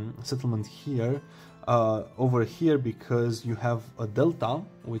settlement here, over here, because you have a delta,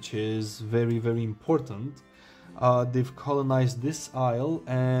 which is very, very important. They've colonized this isle,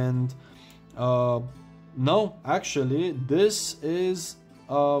 and no, actually, this is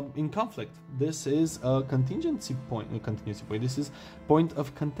in conflict. This is a contingency point. This is point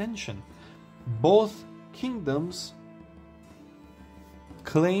of contention. Both kingdoms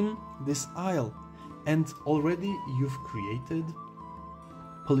claim this isle, and already you've created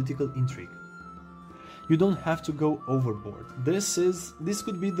political intrigue. You don't have to go overboard. This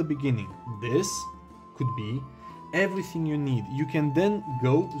could be the beginning. This could be everything you need. You can then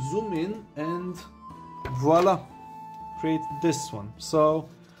go zoom in and voila, create this one. So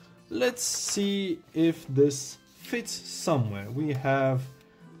let's see if this fits somewhere. We have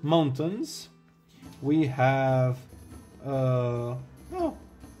mountains, we have oh,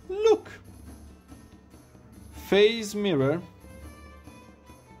 look, phase mirror,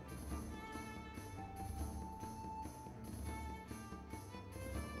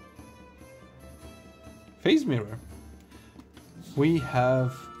 we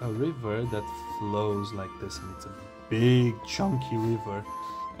have a river that flows like this, and it's a big chunky river,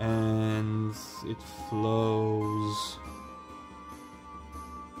 and it flows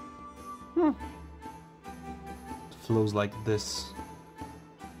like this,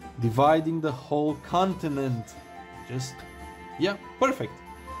 dividing the whole continent. Just, yeah, perfect.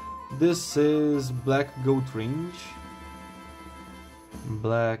 This is Black Goat Range.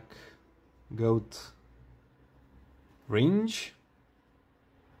 Black Goat Range.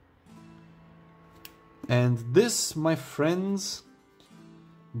 And this, my friends,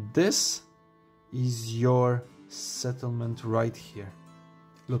 this is your settlement right here.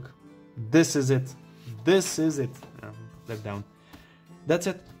 Look, this is it. This is it. Put that down. That's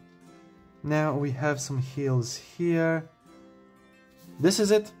it. Now we have some hills here. This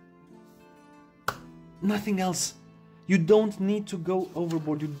is it. Nothing else. You don't need to go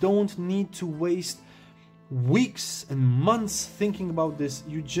overboard. You don't need to waste weeks and months thinking about this.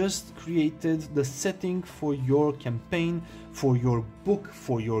 You just created the setting for your campaign, for your book,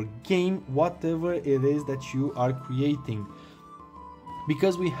 for your game, whatever it is that you are creating.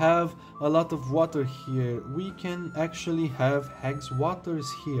 Because we have a lot of water here, we can actually have Hag's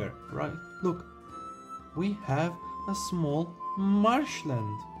Waters here, right? Look, we have a small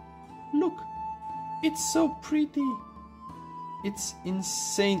marshland. Look, it's so pretty. It's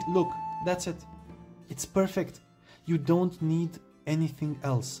insane. Look, that's it. It's perfect. You don't need anything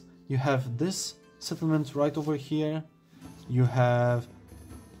else. You have this settlement right over here. You have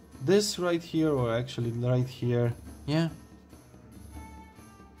this right here, or actually right here. Yeah.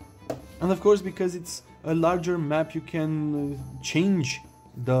 And of course, because it's a larger map, you can change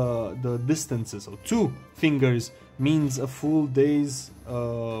the distances. So 2 fingers means a full day's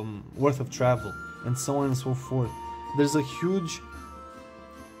worth of travel, and so on and so forth. There's a huge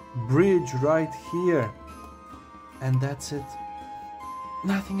bridge right here, and that's it.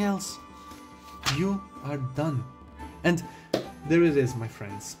 Nothing else. You are done. And there it is, my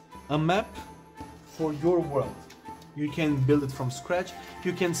friends. A map for your world. You can build it from scratch.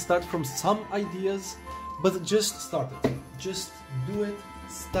 You can start from some ideas, but just start it. Just do it,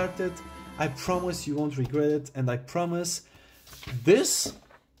 start it. I promise you won't regret it, and I promise this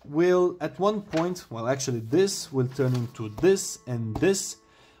will at one point, well, actually this will turn into this, and this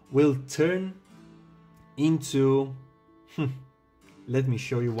will turn into let me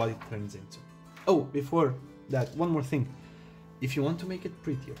show you what it turns into. Oh, before that, one more thing. If you want to make it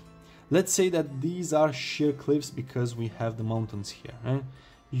prettier, let's say that these are sheer cliffs because we have the mountains here, right?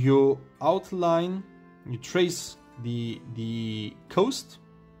 You outline, you trace the coast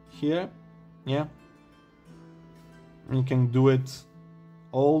here, yeah, and you can do it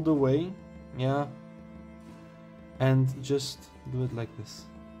all the way, yeah, and just do it like this.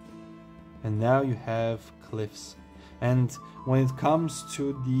 And now you have cliffs. And when it comes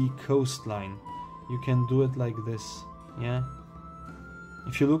to the coastline, you can do it like this, yeah.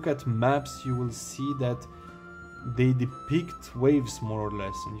 If you look at maps, you will see that they depict waves more or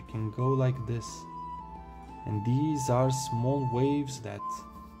less, and you can go like this. And these are small waves that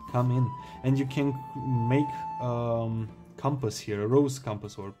come in, and you can make compass here, a rose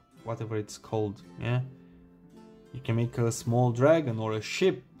compass or whatever it's called. Yeah, you can make a small dragon or a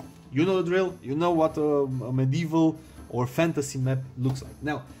ship. You know the drill. You know what a medieval or fantasy map looks like.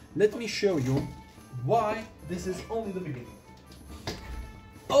 Now let me show you why this is only the beginning.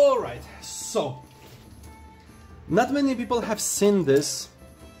 Alright, so not many people have seen this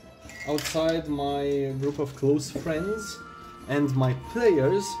outside my group of close friends and my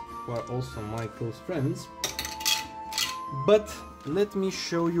players, who are also my close friends. But let me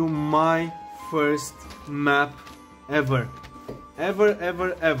show you my first map ever.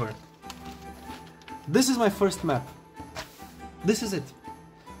 Ever. This is my first map. This is it.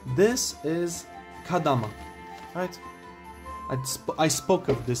 This is Kadama, right? I spoke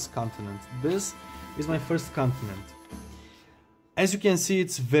of this continent. This is my first continent. As you can see,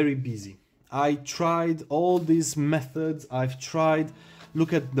 it's very busy. I tried all these methods. I've tried,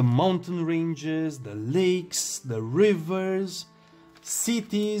 look at the mountain ranges, the lakes, the rivers,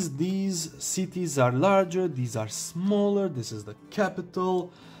 cities. These cities are larger, these are smaller. This is the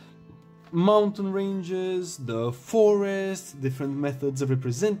capital. Mountain ranges, the forests, different methods of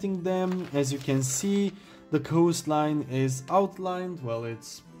representing them. As you can see, the coastline is outlined, well,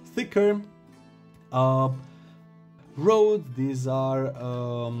 it's thicker. Roads, these are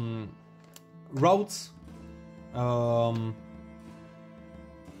routes,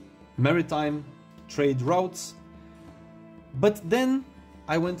 maritime trade routes. But then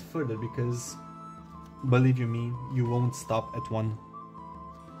I went further because, believe you me, you won't stop at one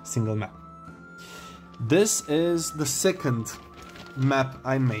single map. This is the second map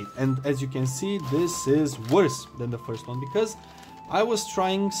I made, and as you can see, this is worse than the first one because I was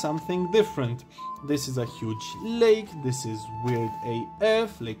trying something different. This is a huge lake. This is weird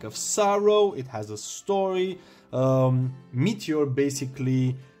AF, Lake of Sorrow. It has a story. Meteor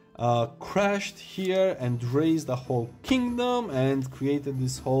basically crashed here and raised a whole kingdom and created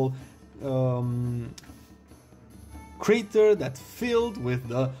this whole crater that filled with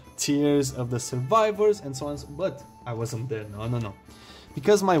the tears of the survivors and so on. But I wasn't there. No.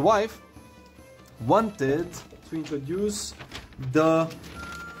 Because my wife wanted to introduce the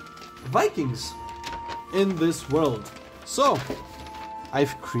Vikings in this world. So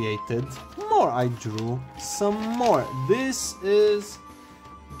I've created more. I drew some more. This is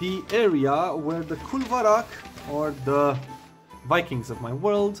the area where the Kulvarak, or the Vikings of my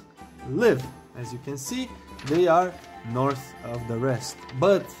world, live. As you can see, they are north of the rest.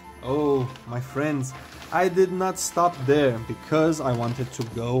 But oh, my friends, I did not stop there because I wanted to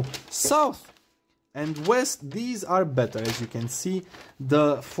go south and west. These are better. As you can see,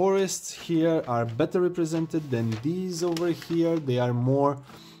 the forests here are better represented than these over here. They are more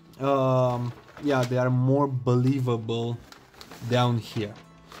they are more believable down here.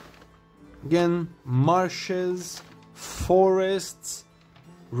 Again, marshes, forests,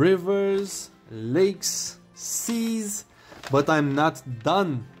 rivers, lakes, seas. But I'm not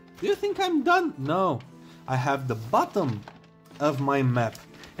done. Do you think I'm done? No. I have the bottom of my map.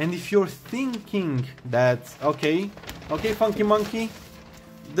 And if you're thinking that, okay, Funky Monkey,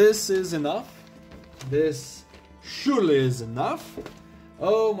 this is enough. This surely is enough.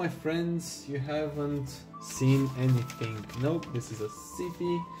 Oh, my friends, you haven't seen anything. Nope, this is a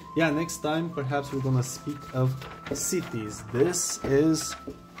city. Yeah, next time perhaps we're gonna speak of cities. This is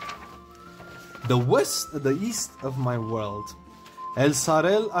the east of my world. El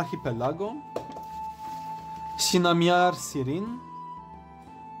Sarel Archipelago, Sinamiar Sirin,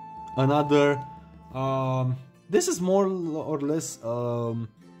 another, this is more or less,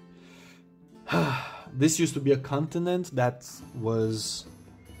 this used to be a continent that was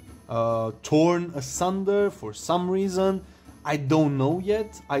torn asunder for some reason. I don't know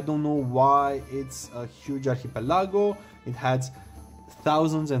yet. I don't know why it's a huge archipelago. It has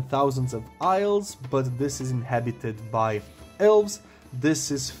thousands and thousands of isles, but this is inhabited by elves.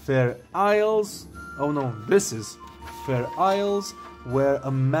 This is Fair Isles. Oh no, this is Fair Isles, where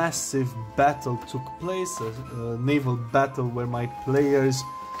a massive battle took place, a naval battle where my players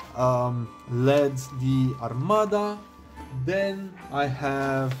led the armada. Then I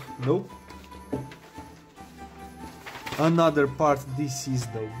have, nope, another part. This is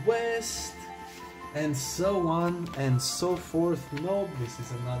the west, and so on and so forth. Nope, this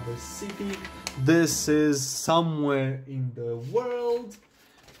is another city. This is somewhere in the world.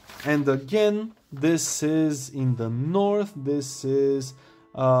 And again, this is in the north. This is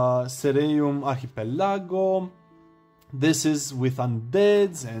Sereum Archipelago. This is with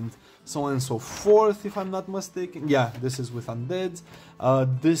undeads and so on and so forth, if I'm not mistaken. Yeah, this is with undeads.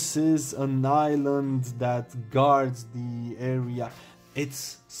 This is an island that guards the area.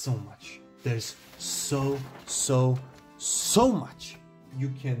 It's so much. There's so much you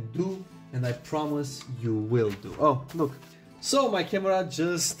can do, and I promise you will do. Oh, look. So my camera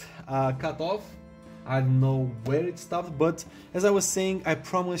just cut off. I don't know where it stopped, but as I was saying, I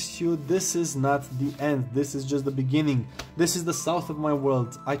promised you this is not the end. This is just the beginning. This is the south of my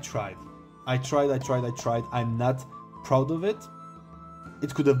world. I tried. I'm not proud of it.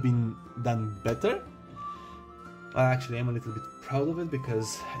 It could have been done better. Actually, I'm a little bit proud of it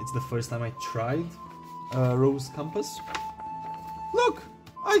because it's the first time I tried Rose Compass. Look,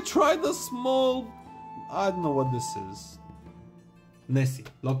 I tried a small... I don't know what this is. Nessie,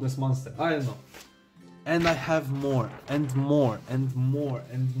 Loch Ness Monster, I don't know. And I have more and more and more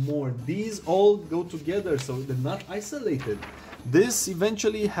and more. These all go together, so they're not isolated. This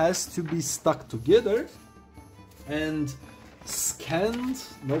eventually has to be stuck together and scanned.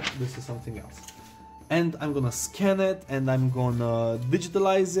 Nope, this is something else. And I'm gonna scan it and I'm gonna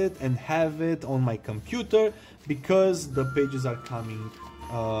digitalize it and have it on my computer because the pages are coming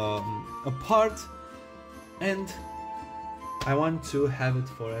apart, and I want to have it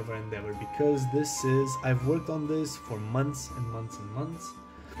forever and ever because this is, I've worked on this for months and months and months.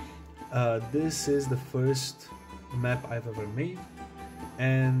 This is the first map I've ever made,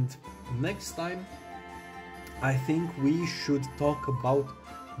 and next time I think we should talk about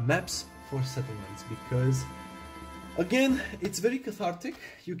maps for settlements because again it's very cathartic.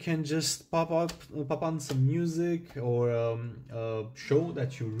 You can just pop on some music or a show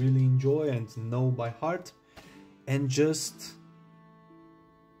that you really enjoy and know by heart, and just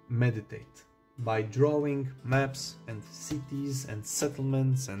meditate by drawing maps and cities and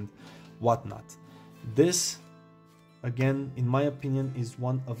settlements and whatnot. This, again, in my opinion, is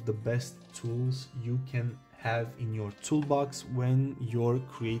one of the best tools you can have in your toolbox when you're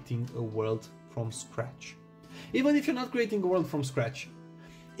creating a world from scratch. Even if you're not creating a world from scratch,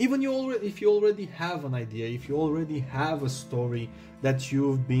 even if you already have an idea, if you already have a story that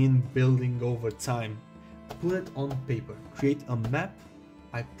you've been building over time, put it on paper, create a map.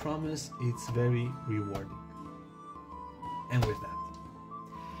 I promise it's very rewarding. And with that,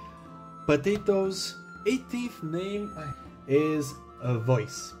 Potato's 18th name is a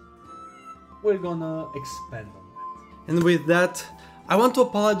voice. We're gonna expand on that. And with that, I want to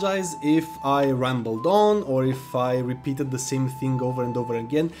apologize if I rambled on or if I repeated the same thing over and over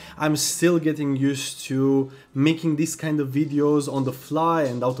again. I'm still getting used to making these kind of videos on the fly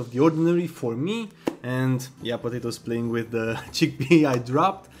and out of the ordinary for me. And yeah, Potato's playing with the chickpea I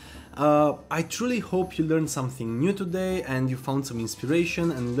dropped. I truly hope you learned something new today and you found some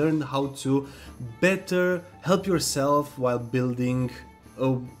inspiration and learned how to better help yourself while building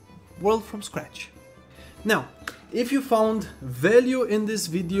a world from scratch. Now, if you found value in this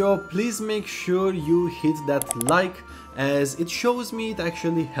video, please make sure you hit that like, as it shows me it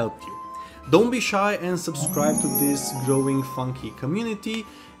actually helped you. Don't be shy and subscribe to this growing funky community,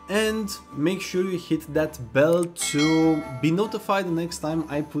 and make sure you hit that bell to be notified the next time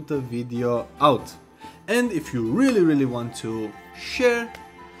I put a video out. And if you really want to share,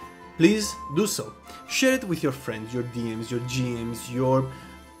 please do so. Share it with your friends, your DMs, your GMs, your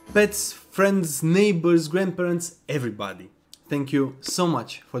pets, friends, neighbors, grandparents, everybody. Thank you so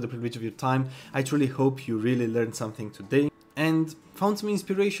much for the privilege of your time. I truly hope you really learned something today and found some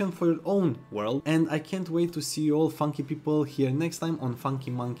inspiration for your own world. And I can't wait to see you all funky people here next time on Funky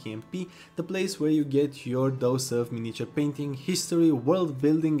Monkey MP, the place where you get your dose of miniature painting, history, world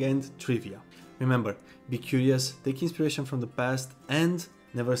building and trivia. Remember, be curious, take inspiration from the past, and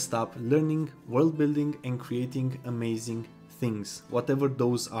never stop learning, world building and creating amazing things, whatever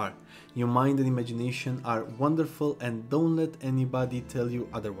those are. Your mind and imagination are wonderful, and don't let anybody tell you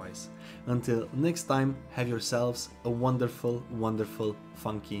otherwise. Until next time, have yourselves a wonderful,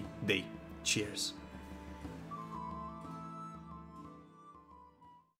 funky day. Cheers.